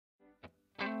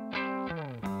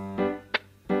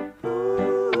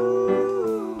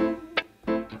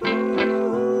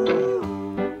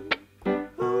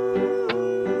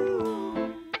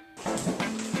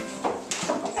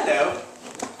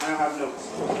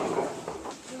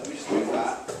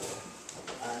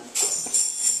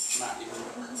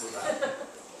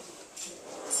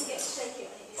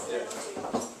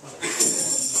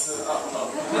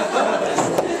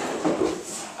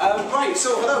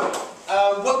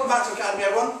back to Academy,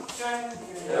 everyone.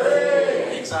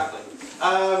 Yay. Exactly.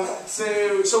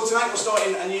 So tonight we're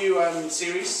starting a new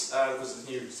series, because it's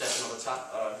a new session of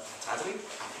Academy.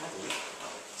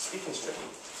 Speaking strictly.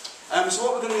 So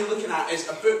what we're going to be looking at is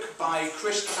a book by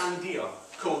Chris Candia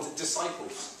called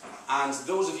Dysciples. And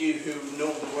those of you who know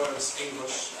the words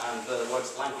English and the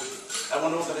words language, will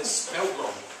know that it's spelt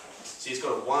wrong. See, it's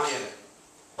got a Y in it.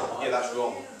 Yeah, that's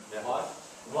wrong. Yeah. Why?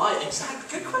 Why?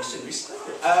 Exactly. Good question.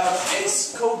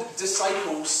 It's called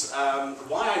Disciples,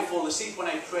 Why I Fall Asleep When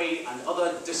I Pray and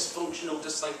Other Dysfunctional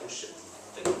Discipleship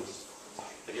Things. I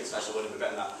think it's actually a little bit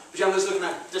better than that. But yeah, I'm just looking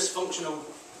at dysfunctional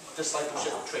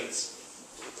discipleship traits.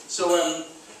 So,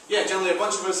 yeah, generally a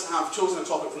bunch of us have chosen a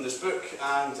topic from this book,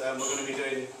 and we're going to be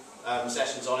doing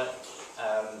sessions on it.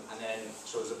 And then,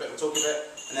 so there's a bit of a talking bit,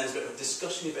 and then there's a bit of a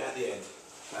discussion bit at the end.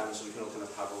 So we can all kind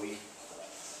of have a wee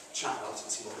chat about it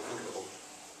and see what we think of it all.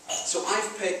 So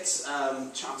I've picked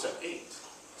chapter 8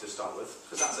 to start with,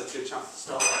 because that's a good chapter to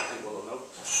start with, I think we'll all know,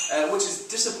 which is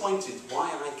Disappointed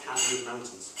Why I Can't Move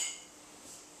Mountains.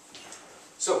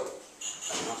 So,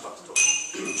 I think I'll start to talk.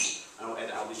 And I'll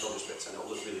edit out these rubbish bits and it'll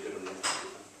look really good on the end.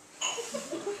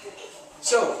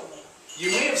 So,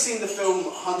 you may have seen the film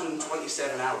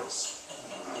 127 Hours.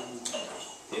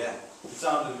 Yeah. It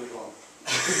sounded a bit wrong.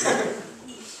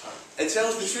 It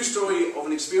tells the true story of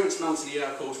an experienced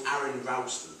mountaineer called Aaron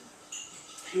Ralston.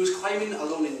 He was climbing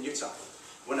alone in Utah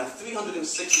when a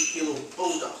 360-kilo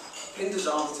boulder pinned his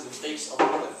arm to the face of a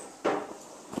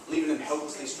cliff, leaving him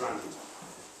helplessly stranded.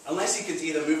 Unless he could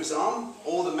either move his arm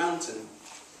or the mountain,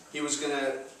 he was going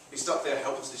to be stuck there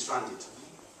helplessly stranded.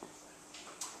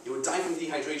 He would die from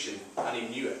dehydration, and he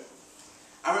knew it.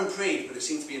 Aaron prayed, but it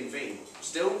seemed to be in vain.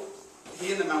 Still,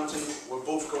 he and the mountain were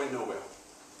both going nowhere.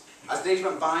 As days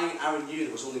went by, Aaron knew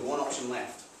there was only one option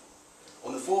left.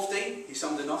 On the fourth day, he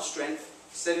summoned enough strength,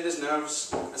 steadied his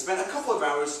nerves, and spent a couple of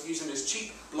hours using his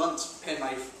cheap, blunt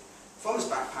penknife from his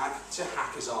backpack to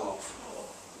hack his arm off.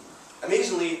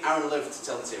 Amazingly, Aaron lived to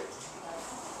tell the tale.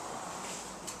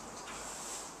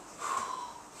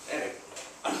 Anyway,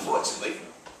 unfortunately,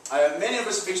 many of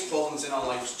us face problems in our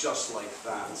lives just like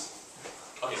that.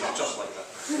 Okay, not just like that.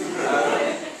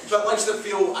 But lives that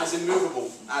feel as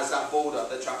immovable as that boulder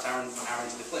that trapped Aaron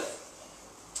to the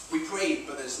cliff. We pray,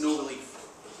 but there's no relief.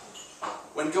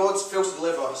 When God fails to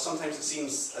deliver, sometimes it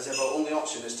seems as if our only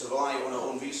option is to rely on our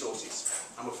own resources,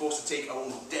 and we're forced to take our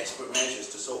own desperate measures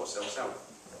to sort ourselves out.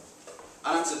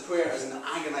 Unanswered prayer is an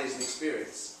agonizing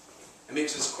experience. It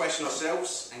makes us question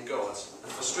ourselves and God,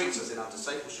 and frustrates us in our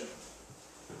discipleship.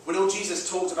 We know Jesus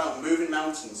talked about moving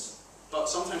mountains, but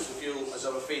sometimes we feel as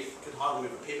though our faith could hardly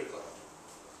move a paperclip.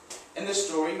 In this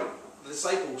story, the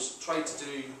disciples tried to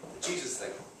do the Jesus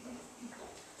thing.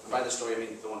 And by this story, I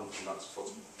mean the one I'm about to talk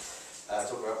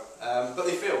about. But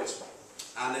they failed,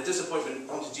 and their disappointment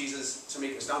prompted Jesus to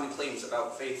make astounding claims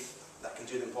about faith that can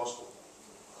do the impossible.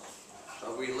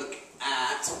 So we look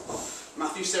at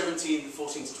Matthew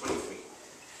 17:14 to 23.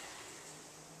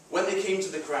 When they came to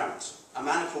the crowd, a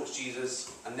man approached Jesus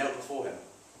and knelt before him.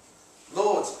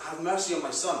 "Lord, have mercy on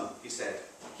my son," he said.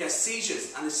 "He has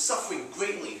seizures and is suffering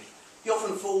greatly. He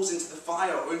often falls into the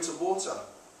fire or into water.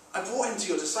 I brought him to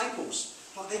your disciples,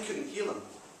 but they couldn't heal him."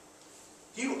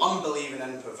 "You unbelieving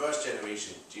and perverse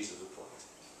generation," Jesus replied.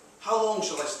 "How long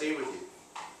shall I stay with you?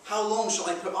 How long shall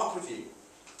I put up with you?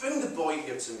 Bring the boy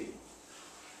here to me."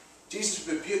 Jesus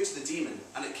rebuked the demon,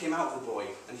 and it came out of the boy,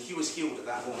 and he was healed at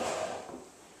that moment.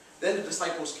 Then the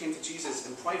disciples came to Jesus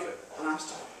in private and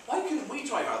asked, "Why couldn't we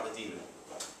drive out the demon?"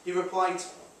 He replied,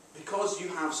 "Because you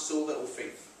have so little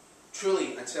faith.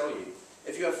 Truly, I tell you,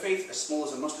 if you have faith as small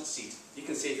as a mustard seed, you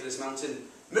can say to this mountain,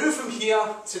 'Move from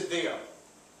here to there,'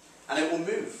 and it will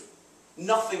move.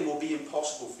 Nothing will be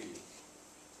impossible for you."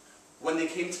 When they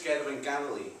came together in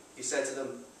Galilee, he said to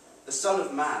them, "The Son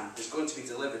of Man is going to be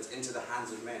delivered into the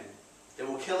hands of men. They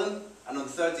will kill him, and on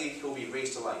the third day he will be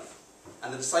raised to life."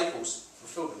 And the disciples were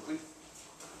filled with grief.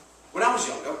 When I was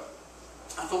younger,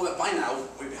 I thought that by now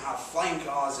we'd have flying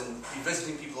cars and be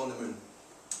visiting people on the moon.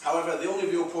 However, the only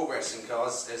real progress in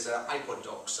cars is iPod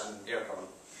docks and aircon.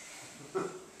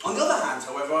 On the other hand,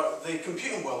 however, the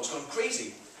computing world's gone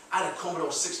crazy. I had a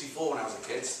Commodore 64 when I was a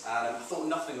kid, and I thought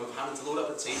nothing of having to load up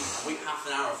a tape and wait half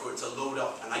an hour for it to load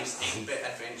up a nice 8-bit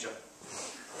adventure.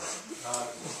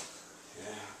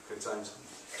 Yeah, good times.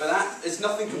 But that is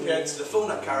nothing compared to the phone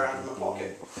I carry around in my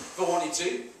pocket. If I wanted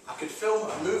to, I could film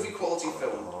a movie-quality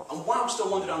film, and while still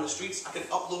wandering down the streets, I could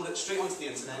upload it straight onto the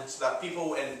internet so that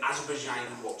people in Azerbaijan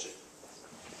could watch it.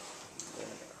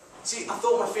 See, I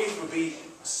thought my faith would be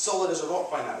solid as a rock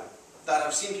by now, that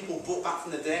I've seen people brought back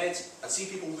from the dead, I'd seen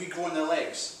people regrowing their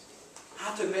legs. I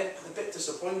have to admit, I'm a bit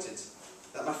disappointed.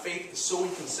 that my faith is so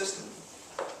inconsistent.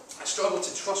 I struggle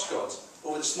to trust God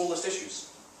over the smallest issues.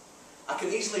 I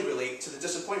can easily relate to the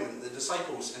disappointment of the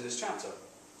disciples in this chapter.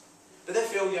 But their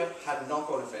failure had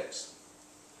knock-on effects.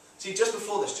 See, just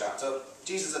before this chapter,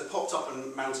 Jesus had popped up on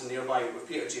a mountain nearby with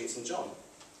Peter, James and John.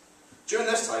 During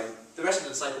this time, the rest of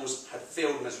the disciples had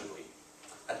failed miserably.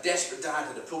 A desperate dad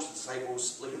had approached the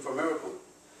disciples looking for a miracle.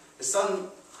 His son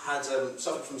had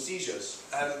suffered from seizures,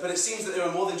 but it seems that they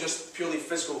were more than just purely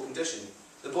physical condition.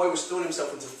 The boy was throwing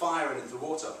himself into fire and into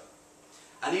water.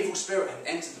 An evil spirit had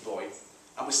entered the boy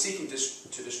and was seeking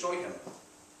to destroy him.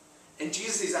 In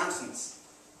Jesus' absence,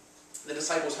 the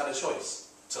disciples had a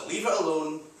choice, to leave it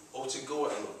alone or to go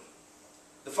it alone.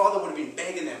 The Father would have been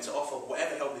begging them to offer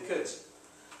whatever help they could.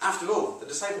 After all, the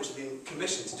disciples had been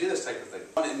commissioned to do this type of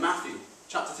thing. In Matthew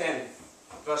chapter 10,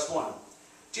 verse 1,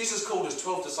 Jesus called his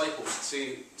 12 disciples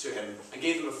to him and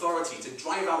gave them authority to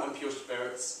drive out impure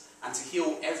spirits and to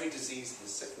heal every disease and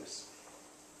sickness.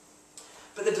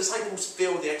 But the disciples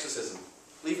failed the exorcism,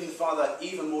 leaving the Father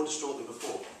even more distraught than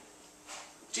before.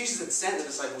 Jesus had sent the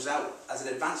disciples out as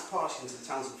an advance party into the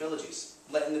towns and villages,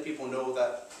 letting the people know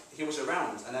that he was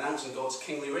around and announcing God's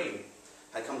kingly reign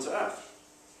had come to earth.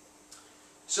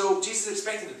 So Jesus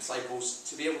expected the disciples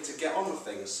to be able to get on with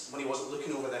things when he wasn't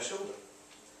looking over their shoulder.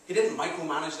 He didn't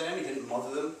micromanage them, he didn't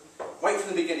mother them. Right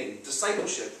from the beginning,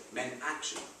 discipleship meant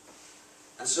action.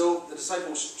 And so the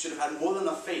disciples should have had more than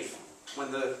enough faith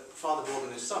when the Father brought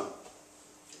in his Son.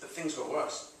 But things got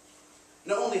worse.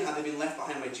 Not only had they been left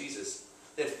behind by Jesus,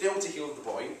 they had failed to heal the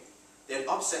boy, they had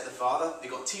upset the Father, they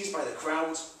got teased by the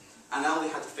crowd, and now they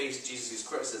had to face Jesus'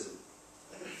 criticism.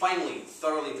 Finally,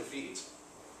 thoroughly defeated,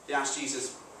 they asked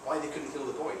Jesus why they couldn't heal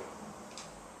the boy.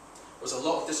 There was a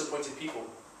lot of disappointed people,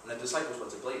 and the disciples were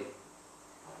to blame.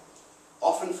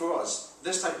 Often for us,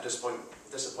 this type of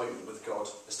disappointment with God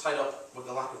is tied up with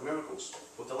the lack of miracles,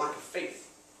 with the lack of faith.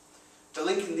 The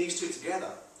linking these two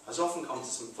together has often come to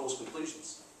some false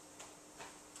conclusions.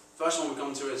 First one we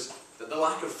come to is that the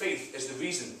lack of faith is the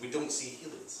reason we don't see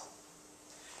healings.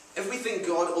 If we think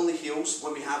God only heals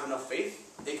when we have enough faith,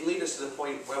 it can lead us to the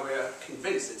point where we're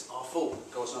convinced it's our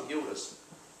fault God's not healed us,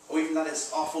 or even that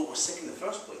it's our fault we're sick in the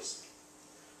first place.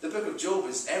 The book of Job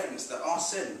is evidence that our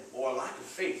sin or our lack of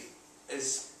faith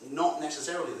is not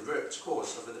necessarily the root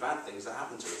cause of the bad things that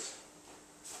happen to us.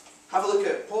 Have a look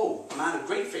at Paul, a man of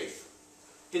great faith.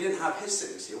 He didn't have his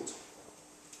sickness healed.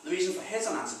 The reason for his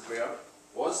unanswered prayer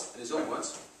was, in his own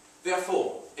words,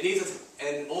 "Therefore,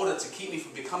 in order to keep me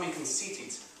from becoming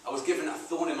conceited, I was given a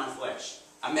thorn in my flesh,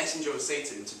 a messenger of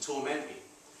Satan to torment me.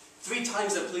 3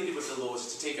 times I pleaded with the Lord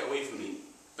to take it away from me,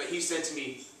 but he said to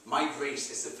me, 'My grace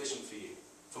is sufficient for you,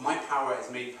 for my power is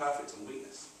made perfect in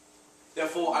weakness.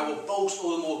 Therefore I will boast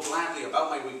all the more gladly about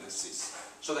my weaknesses,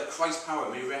 so that Christ's power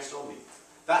may rest on me.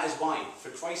 That is why, for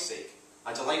Christ's sake,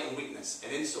 I delight in weakness,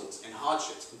 in insults, in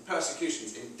hardships, in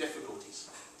persecutions, in difficulties.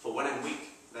 For when I'm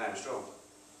weak, then I'm strong.'"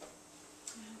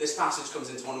 This passage comes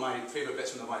into one of my favourite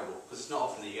bits from the Bible, because it's not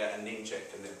often that you get a name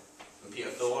check in there. And Peter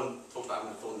Thorne talks about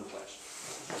having a thorn in the flesh.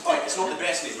 Alright, it's not the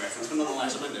best name reference, but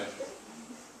nonetheless I'm in there.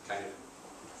 Kind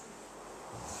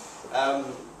of.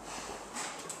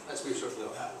 Let's move swiftly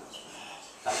on.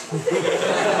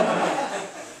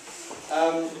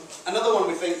 Another one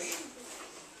we think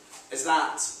is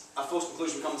that a false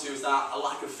conclusion we come to is that a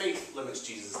lack of faith limits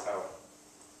Jesus' power.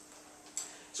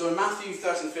 So in Matthew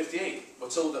 13:58, we're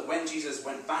told that when Jesus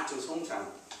went back to his hometown,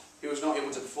 he was not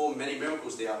able to perform many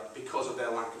miracles there because of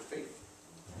their lack of faith.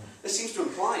 This seems to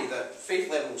imply that faith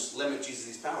levels limit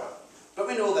Jesus' power. But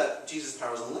we know that Jesus'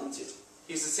 power is unlimited.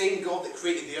 He's the same God that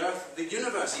created the earth, the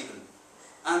universe even.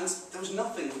 And there's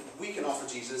nothing we can offer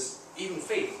Jesus, even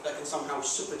faith, that can somehow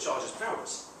supercharge his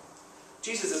powers.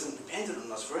 Jesus isn't dependent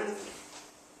on us for anything.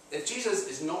 If Jesus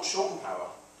is not short on power,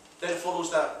 then it follows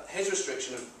that his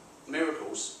restriction of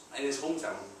miracles in his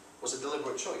hometown was a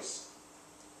deliberate choice.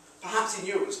 Perhaps he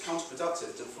knew it was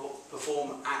counterproductive to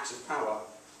perform acts of power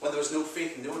when there was no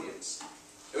faith in the audience.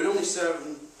 It would only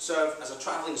serve as a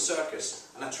travelling circus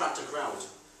and attract a crowd,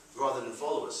 rather than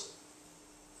followers.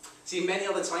 See, many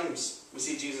other times we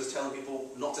see Jesus telling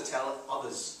people not to tell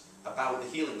others about the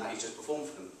healing that he's just performed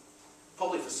for them,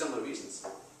 probably for similar reasons.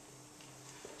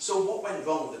 So what went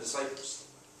wrong with the disciples?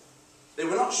 They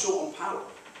were not short on power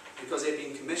because they had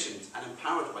been commissioned and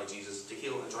empowered by Jesus to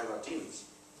heal and drive out demons.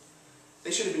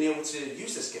 They should have been able to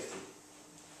use this gifting.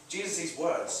 Jesus'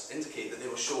 words indicate that they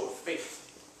were short of faith.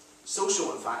 So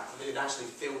short, in fact, that they had actually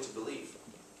failed to believe.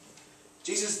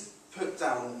 Jesus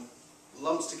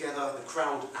lumps together the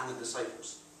crowd and the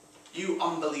disciples. "You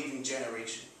unbelieving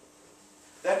generation."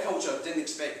 Their culture didn't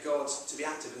expect God to be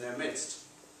active in their midst,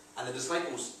 and the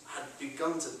disciples had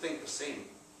begun to think the same.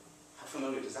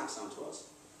 familiar does that sound to us?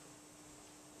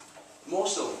 More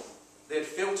so, they had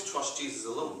failed to trust Jesus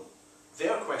alone.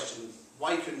 Their question,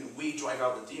 why couldn't we drive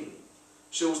out the demon,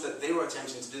 shows that they were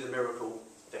attempting to do the miracle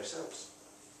themselves.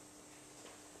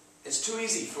 It's too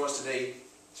easy for us today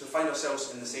to find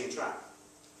ourselves in the same trap.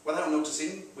 Without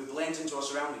noticing, we blend into our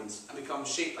surroundings and become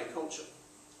shaped by culture.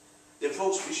 The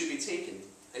approach we should be taking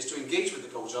is to engage with the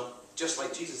culture just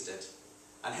like Jesus did.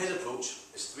 And his approach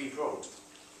is three-pronged,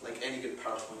 like any good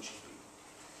PowerPoint should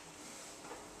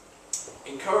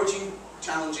be. Encouraging,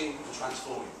 challenging, and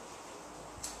transforming.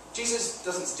 Jesus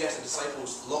doesn't suggest the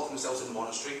disciples lock themselves in the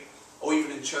monastery or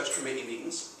even in church committee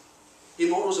meetings. He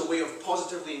models a way of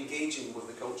positively engaging with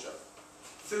the culture.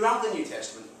 Throughout the New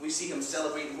Testament, we see him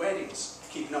celebrating weddings,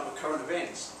 keeping up with current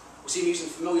events. We see him using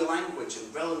familiar language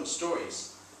and relevant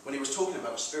stories when he was talking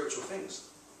about spiritual things.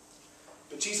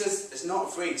 But Jesus is not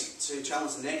afraid to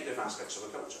challenge the negative aspects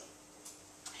of the culture.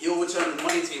 He overturned the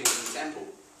money tables in the temple.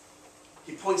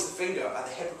 He points the finger at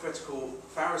the hypocritical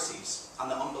Pharisees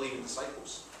and the unbelieving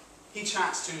disciples. He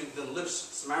chats to the loose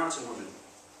Samaritan woman,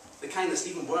 the kind that's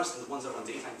even worse than the ones that are on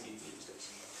daytime TV these days.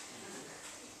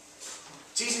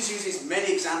 Jesus uses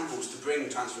many examples to bring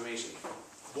transformation.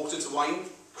 Water to wine,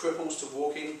 cripples to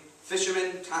walking,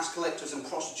 fishermen, tax collectors and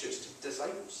prostitutes to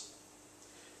disciples.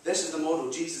 This is the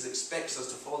model Jesus expects us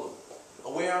to follow,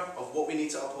 aware of what we need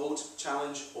to uphold,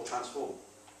 challenge or transform,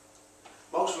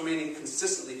 whilst remaining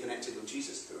consistently connected with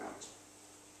Jesus throughout.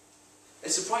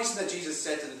 It's surprising that Jesus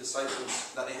said to the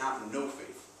disciples that they have no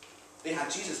faith. They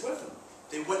had Jesus with them.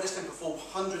 They witnessed him perform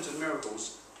hundreds of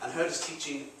miracles and heard his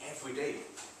teaching every day.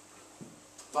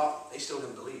 But they still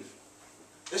didn't believe.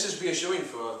 This is reassuring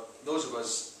for those of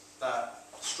us that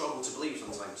struggle to believe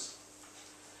sometimes.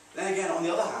 Then again, on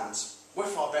the other hand, we're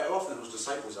far better off than those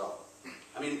disciples are.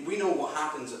 I mean, we know what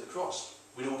happens at the cross.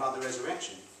 We know about the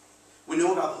resurrection. We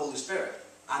know about the Holy Spirit.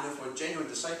 And if we're genuine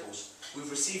disciples, we've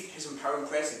received his empowering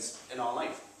presence in our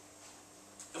life.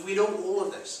 If we know all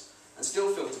of this and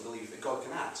still fail to believe that God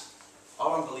can act,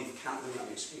 our unbelief can't really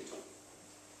be excused.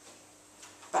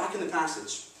 Back in the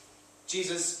passage,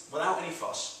 Jesus, without any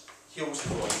fuss, heals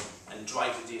the boy and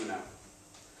drives the demon out.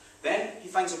 Then he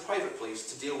finds a private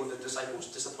place to deal with the disciples'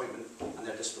 disappointment and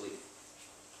their disbelief.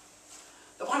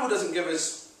 The Bible doesn't give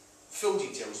us full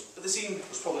details, but the scene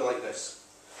was probably like this.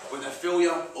 With their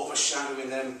failure overshadowing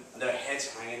them and their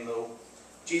heads hanging low,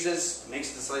 Jesus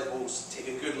makes the disciples take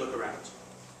a good look around.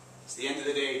 It's the end of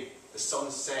the day, the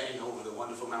sun's setting over the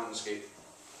wonderful mountainscape.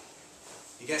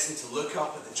 He gets them to look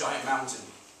up at the giant mountain.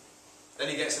 Then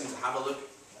he gets them to have a look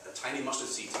at the tiny mustard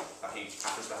seed that he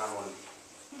happens to have on him.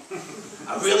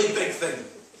 A really big thing.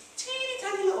 Teeny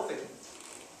tiny little thing.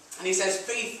 And he says,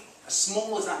 faith as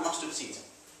small as that mustard seed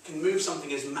can move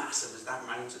something as massive as that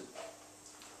mountain.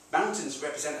 Mountains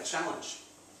represent a challenge,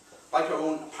 like our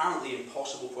own apparently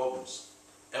impossible problems.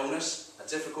 Illness, a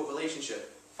difficult relationship,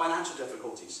 financial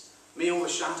difficulties may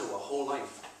overshadow our whole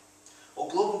life. Or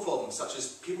global problems such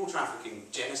as people trafficking,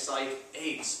 genocide,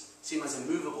 AIDS seem as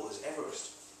immovable as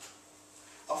Everest.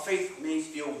 Our faith may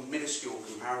feel minuscule in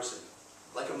comparison,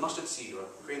 like a mustard seed or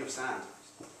a grain of sand.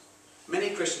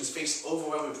 Many Christians face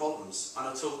overwhelming problems and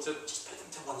are told to just put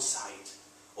them to one side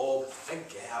or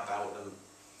forget about them.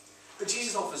 But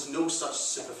Jesus offers no such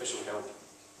superficial help.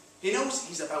 He knows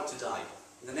he's about to die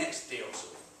in the next day or so,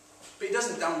 but he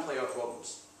doesn't downplay our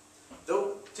problems.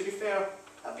 Though, to be fair,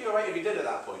 that'd be alright if he did at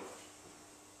that point.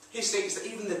 He states that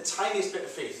even the tiniest bit of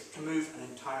faith can move an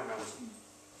entire mountain.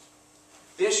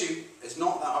 The issue is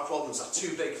not that our problems are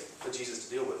too big for Jesus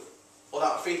to deal with, or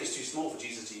that our faith is too small for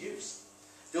Jesus to use.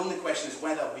 The only question is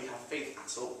whether we have faith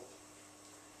at all.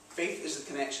 Faith is the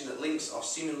connection that links our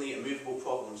seemingly immovable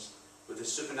problems with the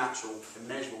supernatural,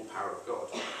 immeasurable power of God.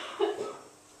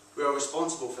 We are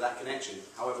responsible for that connection,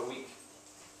 however weak.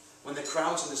 When the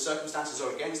crowds and the circumstances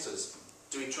are against us,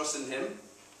 do we trust in him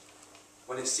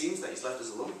when it seems that he's left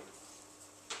us alone?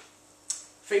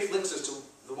 Faith links us to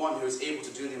the one who is able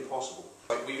to do the impossible.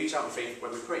 We reach out in faith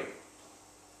when we pray.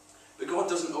 But God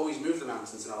doesn't always move the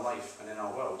mountains in our life and in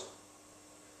our world.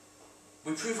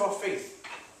 We prove our faith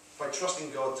by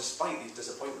trusting God despite these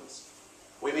disappointments.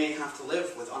 We may have to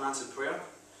live with unanswered prayer,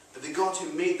 but the God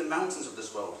who made the mountains of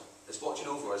this world is watching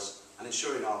over us and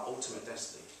ensuring our ultimate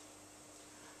destiny.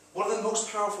 One of the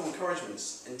most powerful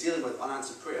encouragements in dealing with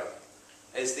unanswered prayer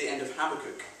is the end of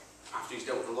Habakkuk, after he's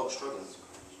dealt with a lot of struggles.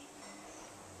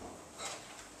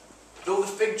 Though the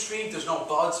fig tree does not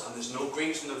bud and there's no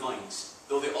grapes in the vines,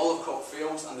 though the olive crop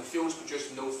fails and the fields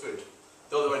produce no food,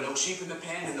 though there are no sheep in the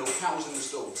pen and no cows in the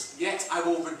stalls, yet I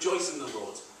will rejoice in the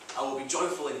Lord. I will be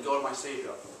joyful in God my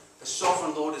Saviour. The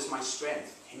sovereign Lord is my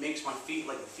strength. He makes my feet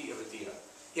like the feet of a deer.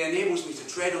 He enables me to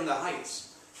tread on the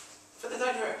heights. For the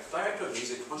director of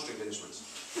music on stringed instruments.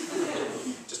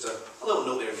 Just a little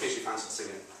note there in case you fancied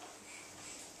singing.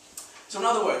 So in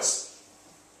other words,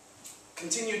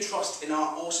 continued trust in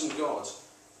our awesome God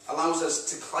allows us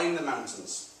to climb the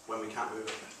mountains when we can't move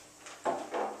it.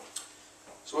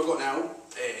 So what I've got now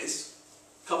is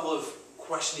a couple of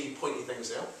questiony, pointy things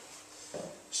there.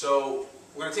 So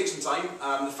we're going to take some time.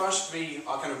 The first three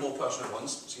are kind of more personal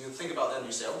ones, so you can think about them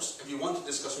yourselves. If you want to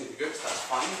discuss them with your groups, that's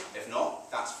fine. If not,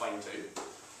 that's fine too.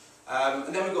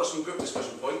 And then we've got some group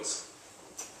discussion points.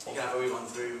 You can have a wee run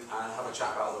through and have a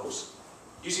chat about those.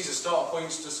 Use these as starter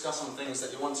points to discuss some things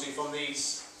that you want to from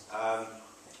these.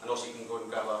 And also you can go and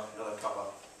grab another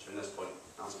cuppa during this point.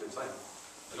 That's a good time.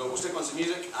 So we'll stick on some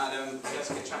music and let's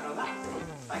get chatting on that.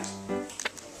 Thanks.